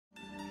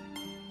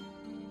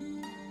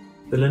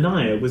The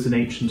Lenaia was an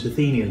ancient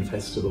Athenian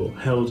festival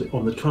held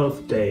on the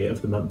 12th day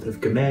of the month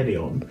of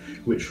Gamalion,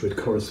 which would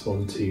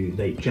correspond to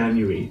late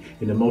January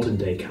in a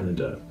modern-day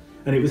calendar,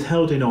 and it was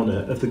held in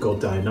honour of the god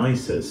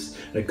Dionysus,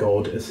 a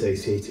god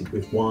associated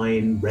with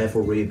wine,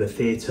 revelry, the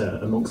theatre,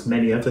 amongst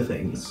many other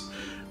things.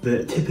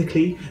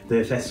 Typically,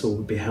 the festival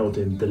would be held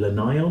in the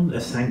Lenaion,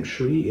 a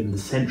sanctuary in the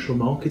central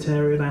market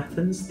area of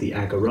Athens, the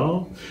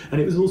Agora,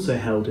 and it was also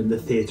held in the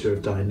Theatre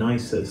of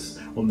Dionysus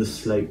on the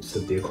slopes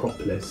of the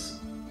Acropolis.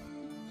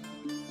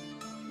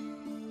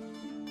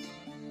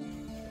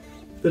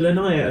 The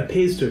Lenaia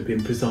appears to have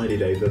been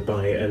presided over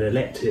by an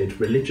elected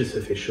religious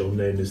official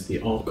known as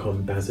the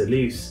Archon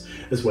Basileus,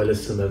 as well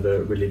as some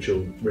other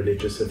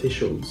religious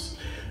officials.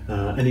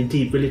 And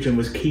indeed, religion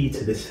was key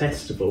to this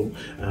festival,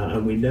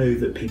 and we know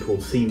that people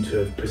seem to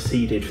have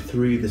proceeded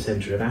through the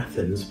centre of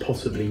Athens,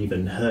 possibly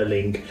even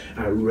hurling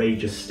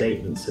outrageous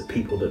statements at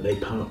people that they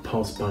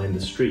passed by in the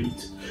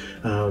street.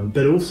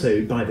 But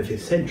also, by the 5th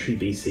century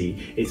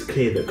BC, it's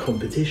clear that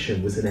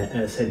competition was an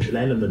essential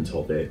element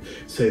of it,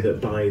 so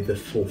that by the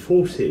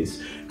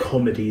 440s,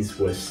 comedies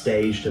were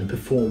staged and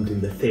performed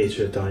in the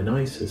Theatre of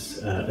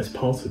Dionysus as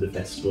part of the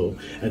festival,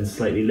 and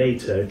slightly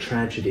later,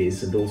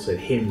 tragedies and also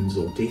hymns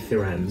or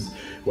dithyrambs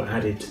were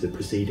added to the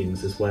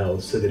proceedings as well,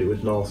 so that it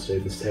would last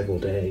over several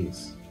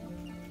days.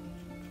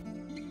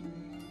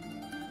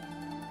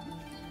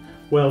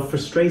 Well,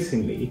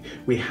 frustratingly,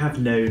 we have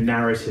no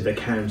narrative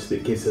account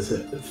that gives us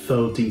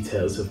full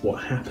details of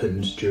what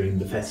happened during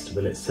the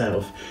festival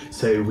itself,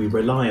 so we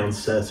rely on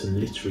certain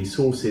literary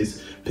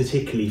sources,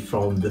 particularly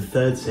from the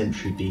 3rd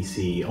century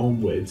BC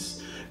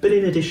onwards. But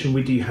in addition,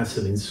 we do have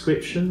some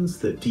inscriptions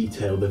that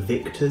detail the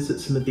victors at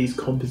some of these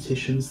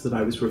competitions that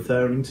I was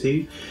referring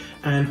to.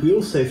 And we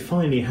also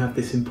finally have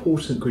this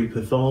important group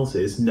of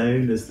vases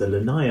known as the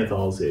Lenaia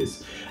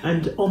vases.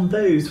 And on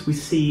those we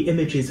see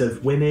images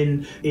of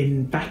women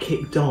in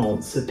Bacchic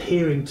dance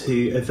appearing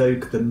to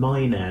evoke the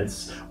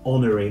Maenads,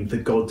 honouring the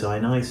god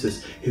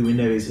Dionysus, who we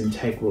know is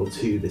integral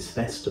to this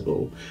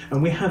festival.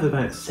 And we have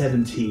about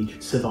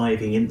 70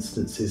 surviving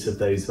instances of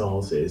those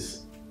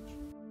vases.